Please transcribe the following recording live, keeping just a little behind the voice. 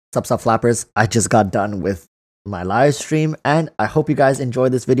Sup flappers, I just got done with my live stream and I hope you guys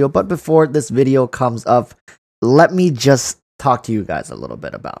enjoyed this video. But before this video comes up, let me just talk to you guys a little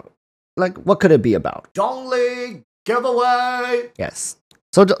bit about, like, what could it be about? Zhongli giveaway! Yes.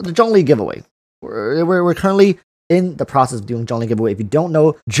 So the zhongli giveaway. We're currently in the process of doing zhongli giveaway. If you don't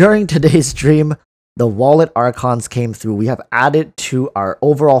know, during today's stream, the wallet archons came through. We have added to our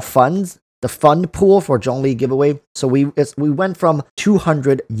overall funds, the fund pool for zhongli giveaway. So we went from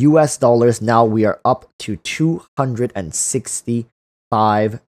 $200 US. Now we are up to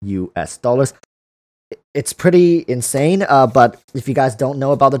 $265 US. It's pretty insane, but if you guys don't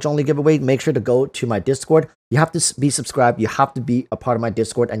know about the zhongli giveaway, make sure to go to my Discord. You have to be subscribed, you have to be a part of my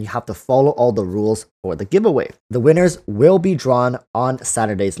Discord, and you have to follow all the rules for the giveaway. The winners will be drawn on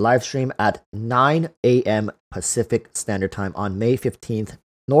Saturday's live stream at 9 AM Pacific Standard Time on May 15th,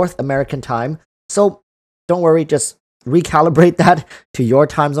 North American time. So don't worry, just recalibrate that to your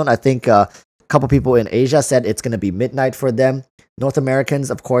time zone. I think a couple people in Asia said it's going to be midnight for them. North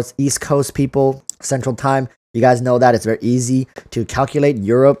Americans, of course, East Coast people, Central Time. You guys know that it's very easy to calculate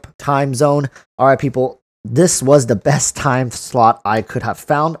Europe time zone. All right, people, this was the best time slot I could have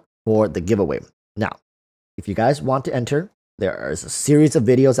found for the giveaway. Now, if you guys want to enter, there is a series of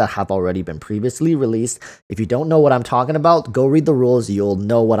videos that have already been previously released. If you don't know what I'm talking about, go read the rules. You'll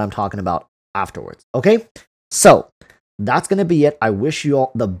know what I'm talking about afterwards. Okay, so that's going to be it. I wish you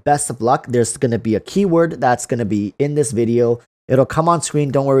all the best of luck. There's going to be a keyword that's going to be in this video. It'll come on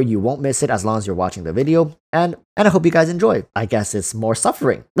screen. Don't worry, you won't miss it as long as you're watching the video. And I hope you guys enjoy. I guess it's more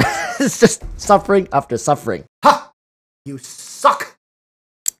suffering. It's just suffering after suffering. Ha! You suck!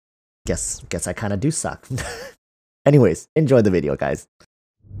 Guess I kind of do suck. Anyways, enjoy the video, guys.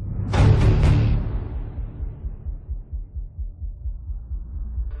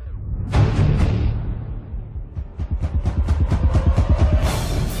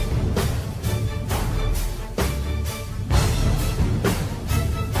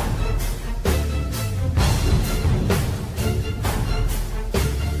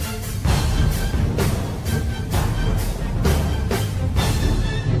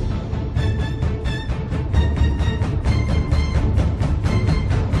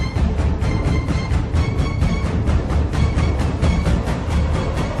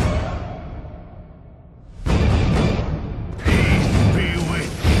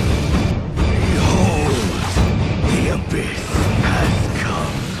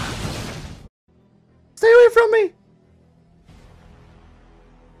 Stay away from me!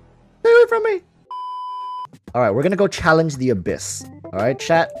 Stay away from me! Alright, we're gonna go challenge the Abyss. Alright,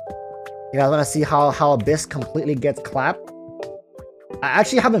 chat? You guys wanna see how Abyss completely gets clapped? I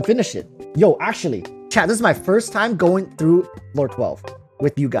actually haven't finished it. Yo, actually, chat, this is my first time going through Floor 12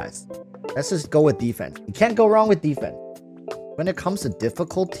 with you guys. Let's just go with defense. You can't go wrong with defense. When it comes to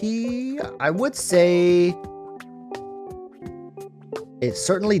difficulty, I would say it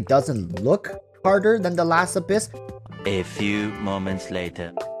certainly doesn't look harder than the last Abyss. A few moments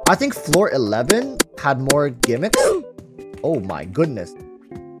later. I think floor 11 had more gimmicks. Oh my goodness.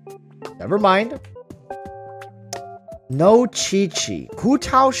 Never mind. No Chi-Chi. Hu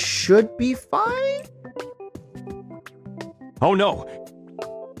Tao should be fine. Oh no.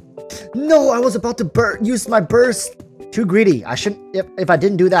 No, I was about to use my burst. Too greedy. I shouldn't. If I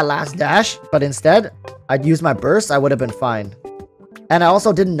didn't do that last dash, but instead I'd use my burst, I would have been fine. And I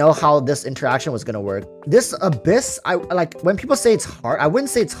also didn't know how this interaction was gonna work. This Abyss, I like when people say it's hard, I wouldn't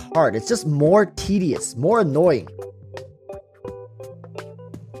say it's hard. It's just more tedious, more annoying.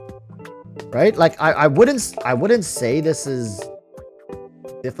 Right? Like I wouldn't say this is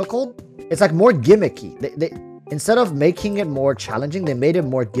difficult. It's like more gimmicky. They instead of making it more challenging, they made it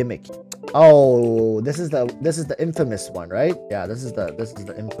more gimmicky. Oh, this is the infamous one, right? Yeah, this is the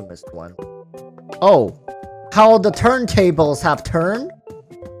infamous one. Oh. How the turntables have turned?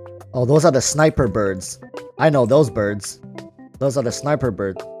 Oh, those are the sniper birds. I know those birds. Those are the sniper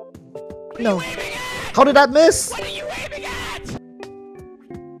birds. No. How did that miss? What are you aiming at?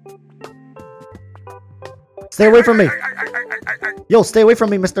 Stay away from me. Yo, stay away from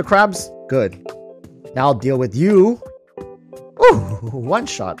me, Mr. Krabs. Good. Now I'll deal with you. Ooh, one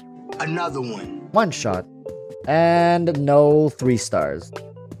shot. Another one. One shot. And no 3 stars.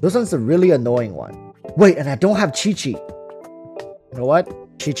 This one's a really annoying one. Wait, and I don't have Chi-Chi. You know what?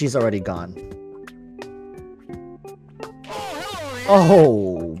 Chi-Chi's already gone.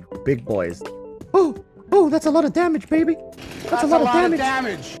 Oh, big boys. Oh, that's a lot of damage, baby. That's a lot of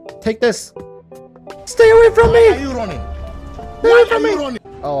damage. Take this. Stay away from me. Why are you running? Stay away from me.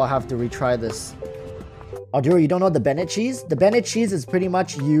 Oh, I have to retry this. Alduro, you don't know the Bennett cheese? The Bennett cheese is pretty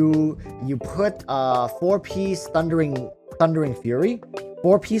much you put 4-piece Thundering Fury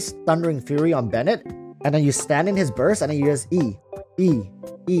 4-piece Thundering Fury on Bennett, and then you stand in his burst, and then you just E, E,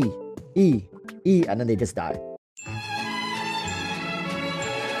 E, E, E, and then they just die.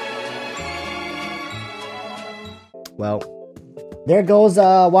 Well, there goes,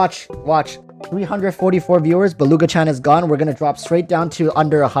 watch. 344 viewers, Beluga-chan is gone. We're gonna drop straight down to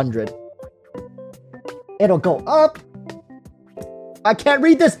under 100. It'll go up. I can't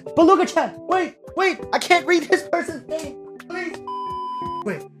read this. Beluga-chan, wait, I can't read this person's name, please.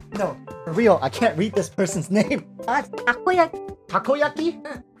 Wait, no, for real, I can't read this person's name. Takoyaki.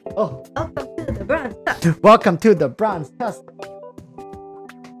 Takoyaki? Oh. Welcome to the bronze tusk. Welcome to the bronze tusk.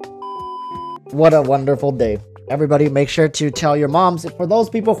 What a wonderful day. Everybody make sure to tell your moms. For those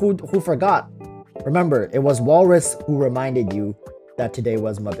people who forgot, remember, it was Walrus who reminded you that today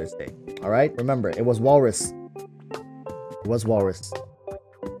was Mother's Day. Alright? Remember, it was Walrus. It was Walrus.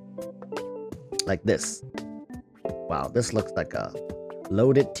 Like this. Wow, this looks like a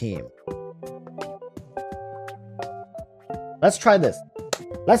loaded team. Let's try this.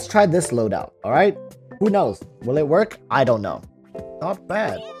 Let's try this loadout, alright? Who knows? Will it work? I don't know. Not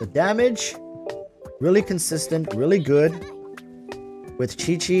bad. The damage, really consistent, really good. With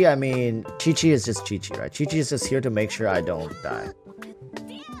Chi-Chi, I mean, Chi-Chi is just Chi-Chi, right? Chi-Chi is just here to make sure I don't die.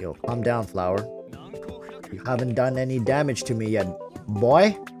 Yo, calm down, Flower. You haven't done any damage to me yet,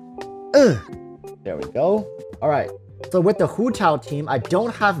 boy. Ugh. There we go. Alright. So with the Hu Tao team, I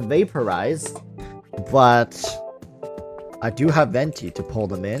don't have Vaporize, but I do have Venti to pull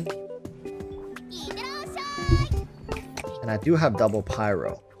them in. And I do have double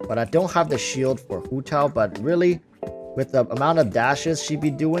Pyro. But I don't have the shield for Hu Tao, but really, with the amount of dashes she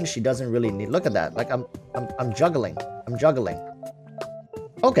be doing, she doesn't really need. Look at that. Like I'm juggling. I'm juggling.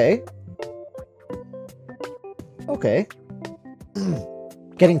 Okay. Okay.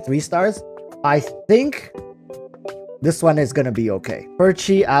 Getting 3 stars. I think this one is gonna be okay.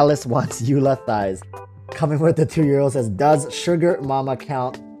 Perchi Alice wants Eula thighs. Coming with the 2-year-old says, does Sugar Mama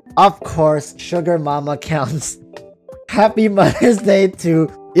count? Of course, Sugar Mama counts. Happy Mother's Day to,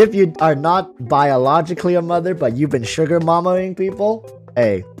 if you are not biologically a mother, but you've been sugar mamaing people.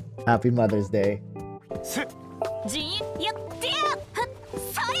 Hey, happy Mother's Day.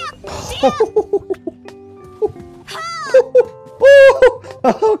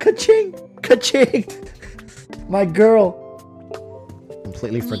 Oh, ka-ching! Ka-ching! My girl!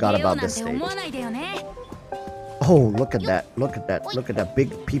 Completely forgot about this stage. Oh, look at that. Look at that. Look at that big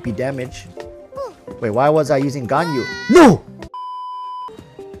PP damage. Wait, why was I using Ganyu? No!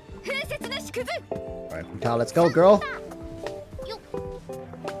 Alright, Hu Tao, let's go, girl.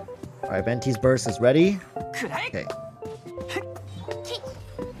 Alright, Venti's burst is ready. Okay.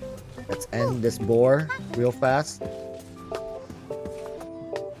 Let's end this boar real fast.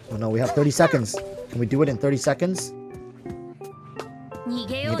 Oh no, we have 30 seconds. Can we do it in 30 seconds? Need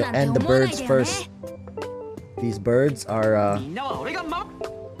to end the birds first. These birds are,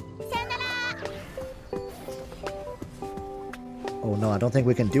 Oh no, I don't think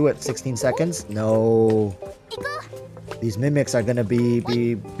we can do it. 16 seconds? No. These mimics are gonna be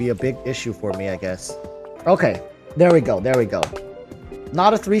a big issue for me, I guess. Okay, there we go, there we go.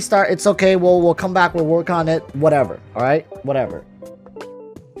 Not a 3-star, it's okay, we'll come back, we'll work on it, whatever, alright? Whatever.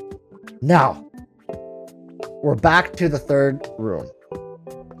 Now, we're back to the 3rd room.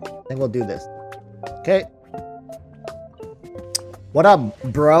 I think we'll do this. Okay. What up,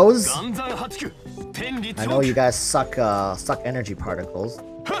 bros? I know you guys suck energy particles,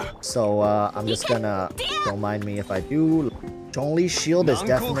 so I'm just gonna, don't mind me if I do. Zhongli shield is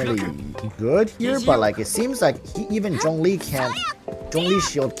definitely good here, but like it seems like even Zhongli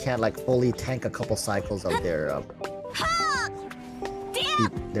shield can't like fully tank a couple cycles of their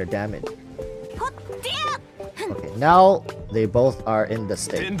damage. Okay, now they both are in the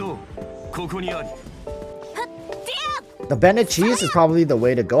state. The Bennett cheese is probably the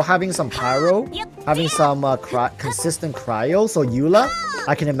way to go. Having some pyro, having some consistent cryo. So Eula,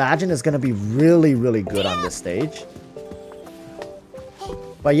 I can imagine is gonna be really, really good on this stage.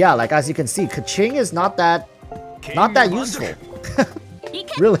 But yeah, like as you can see, Ka-ching is not that useful.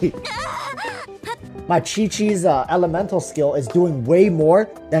 Really. My Chi-Chi's elemental skill is doing way more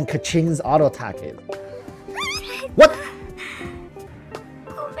than Ka-ching's auto attack is. What?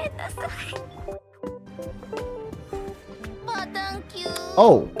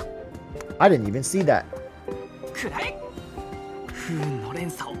 Oh, I didn't even see that.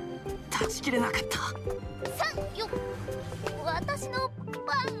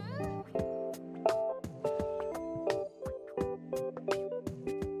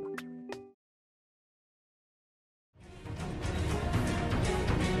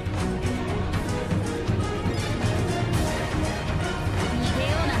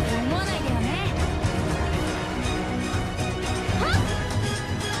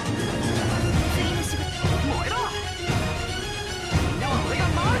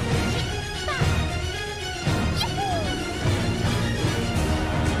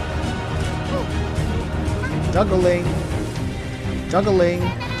 Juggling. Juggling.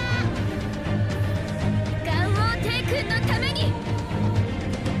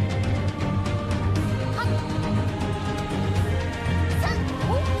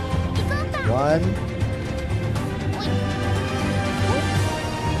 One.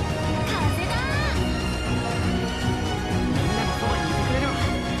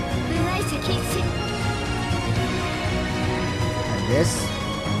 And this.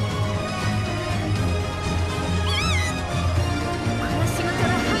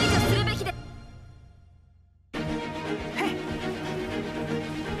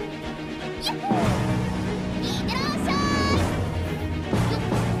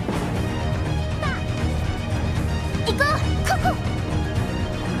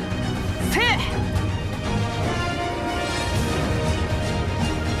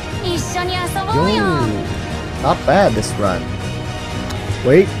 Yo, not bad this run.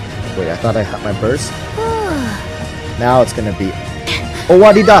 Wait, I thought I had my burst. Now it's gonna be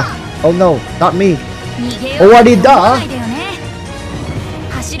Owarida. Oh no, not me. Owarida.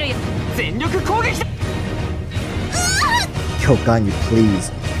 Yo, Ganyu,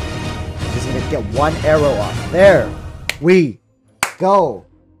 please. Just gonna get one arrow off. There, we go.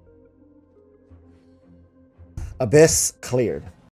 Abyss cleared.